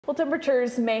Well,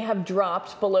 temperatures may have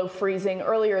dropped below freezing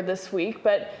earlier this week,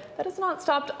 but that has not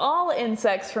stopped all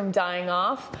insects from dying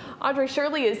off. Audrey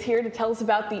Shirley is here to tell us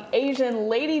about the Asian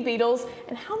lady beetles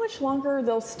and how much longer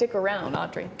they'll stick around.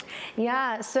 Audrey.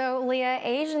 Yeah, so Leah,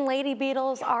 Asian lady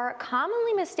beetles are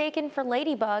commonly mistaken for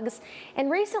ladybugs, and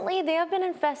recently they have been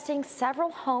infesting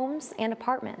several homes and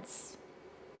apartments.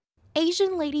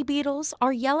 Asian lady beetles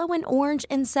are yellow and orange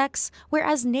insects,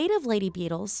 whereas native lady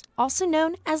beetles, also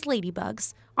known as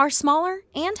ladybugs, are smaller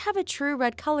and have a true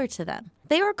red color to them.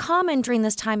 They are common during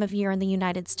this time of year in the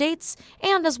United States,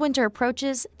 and as winter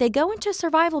approaches, they go into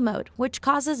survival mode, which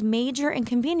causes major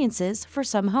inconveniences for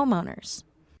some homeowners.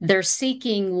 They're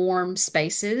seeking warm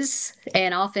spaces,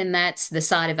 and often that's the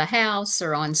side of a house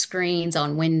or on screens,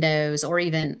 on windows, or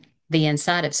even the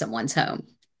inside of someone's home.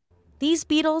 These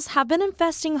beetles have been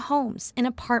infesting homes and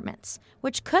apartments,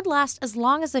 which could last as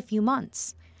long as a few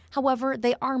months. However,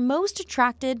 they are most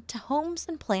attracted to homes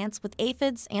and plants with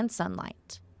aphids and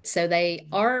sunlight. So they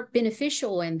are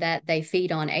beneficial in that they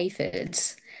feed on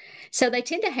aphids. So they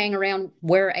tend to hang around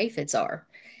where aphids are.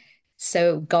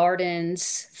 So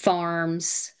gardens,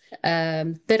 farms,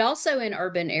 but also in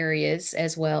urban areas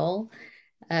as well.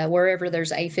 Wherever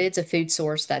there's aphids, a food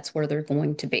source, that's where they're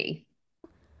going to be.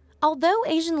 Although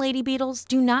Asian lady beetles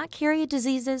do not carry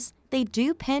diseases, they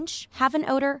do pinch, have an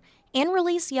odor, and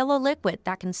release yellow liquid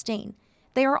that can stain.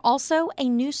 They are also a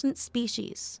nuisance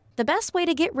species. The best way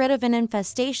to get rid of an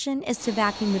infestation is to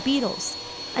vacuum the beetles.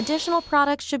 Additional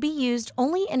products should be used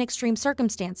only in extreme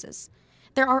circumstances.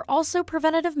 There are also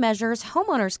preventative measures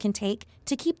homeowners can take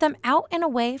to keep them out and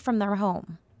away from their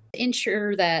home.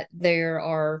 Ensure that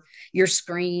your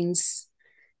screens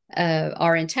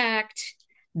are intact.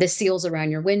 The seals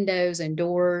around your windows and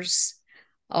doors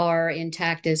are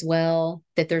intact as well,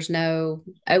 that there's no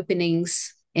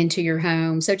openings into your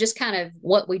home. So just kind of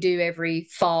what we do every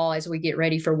fall as we get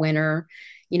ready for winter,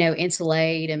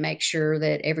 insulate and make sure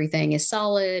that everything is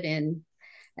solid, and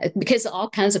because all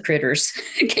kinds of critters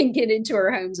can get into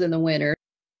our homes in the winter.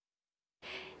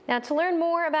 Now, to learn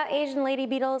more about Asian lady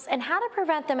beetles and how to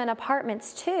prevent them in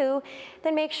apartments too,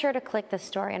 then make sure to click the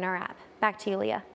story in our app. Back to you, Leah.